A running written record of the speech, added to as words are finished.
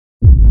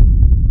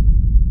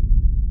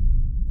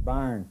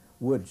Byron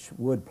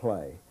would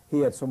play.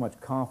 He had so much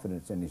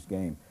confidence in his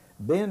game.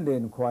 Ben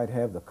didn't quite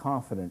have the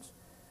confidence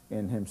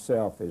in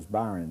himself as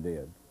Byron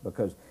did,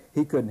 because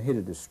he couldn't hit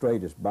it as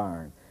straight as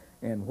Byron.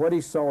 And what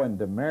he saw in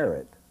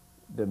Demerit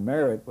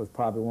was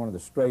probably one of the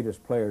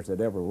straightest players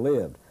that ever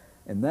lived.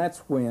 And that's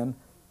when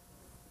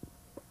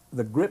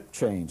the grip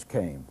change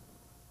came.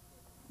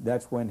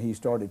 That's when he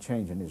started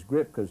changing his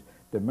grip, because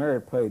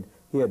Demerit played,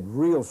 he had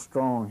real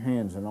strong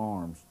hands and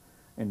arms,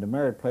 and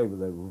Demerit played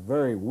with a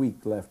very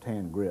weak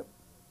left-hand grip,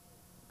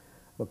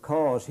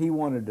 because he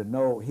wanted to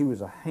know, he was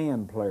a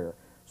hand player.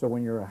 So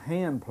when you're a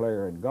hand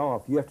player in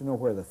golf, you have to know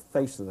where the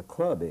face of the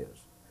club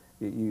is.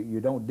 You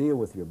don't deal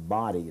with your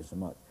body as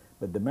much.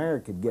 But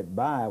Demerit could get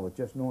by with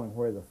just knowing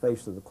where the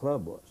face of the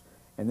club was.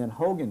 And then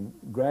Hogan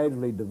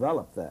gradually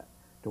developed that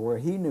to where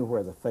he knew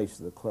where the face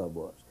of the club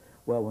was.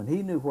 Well, when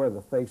he knew where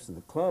the face of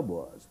the club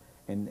was,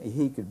 and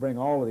he could bring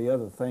all of the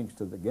other things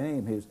to the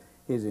game, his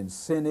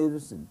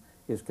incentives and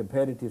his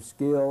competitive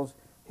skills,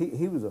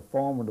 he was a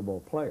formidable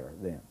player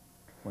then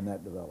when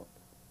that developed.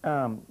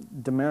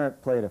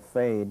 Demerit played a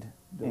fade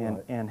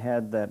and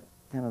had that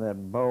kind of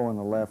that bow in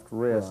the left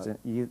wrist.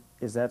 Right.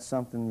 Is that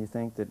something you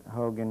think that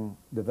Hogan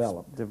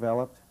developed?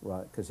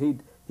 Right, because he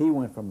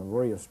went from a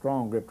real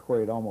strong grip to where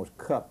he'd almost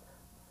cup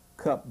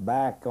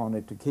back on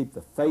it to keep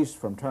the face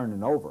from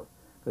turning over.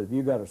 Because if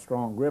you got a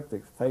strong grip,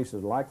 the face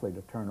is likely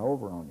to turn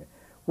over on you,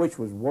 which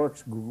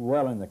works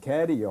well in the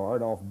caddy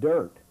yard off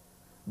dirt.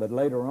 But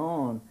later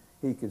on,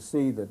 he could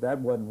see that that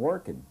wasn't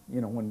working.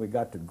 You know, when we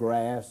got to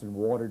grass and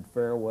watered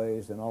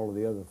fairways and all of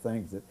the other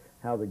things, that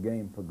how the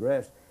game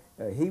progressed,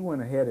 he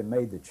went ahead and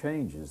made the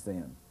changes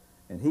then.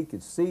 And he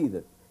could see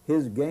that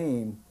his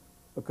game,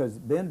 because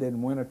Ben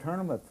didn't win a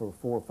tournament for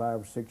 4,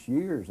 5, or 6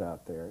 years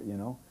out there, you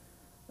know.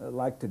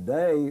 Like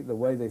today, the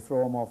way they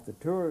throw him off the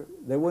tour,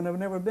 there wouldn't have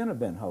never been a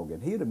Ben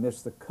Hogan. He'd have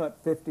missed the cut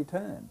 50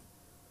 times.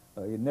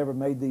 He'd never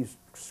made these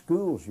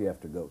schools you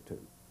have to go to.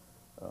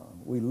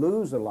 We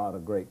lose a lot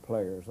of great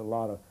players,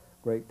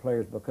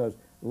 because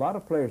a lot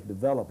of players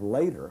develop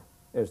later,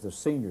 as the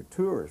senior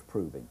tour is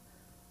proving.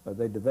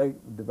 They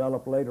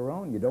develop later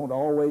on. You don't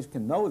always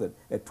can know that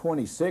at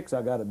 26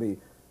 I got to be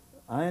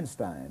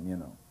Einstein, you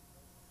know.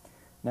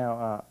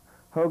 Now,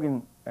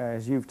 Hogan,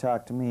 as you've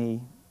talked to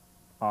me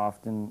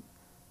often,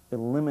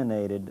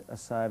 eliminated a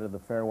side of the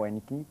fairway.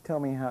 And can you tell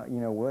me how,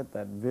 you know, what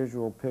that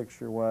visual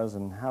picture was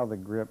and how the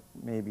grip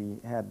maybe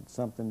had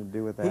something to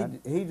do with that?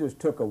 He just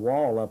took a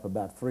wall up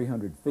about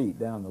 300 feet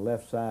down the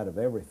left side of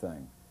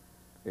everything.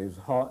 His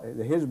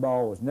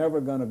ball was never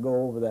going to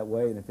go over that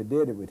way, and if it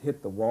did, it would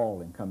hit the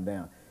wall and come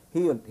down.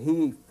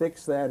 He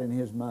fixed that in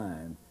his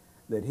mind,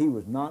 that he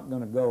was not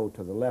going to go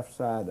to the left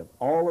side of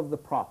all of the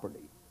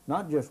property,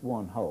 not just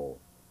one hole,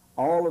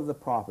 all of the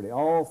property,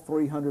 all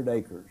 300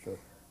 acres, or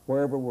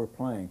wherever we're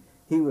playing.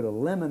 He would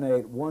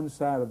eliminate one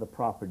side of the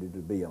property to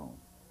be on,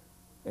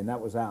 and that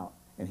was out.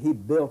 And he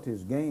built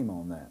his game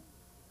on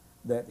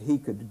that he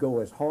could go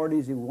as hard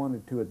as he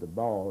wanted to at the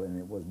ball, and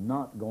it was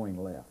not going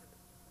left.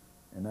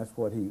 And that's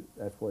what he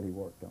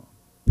worked on.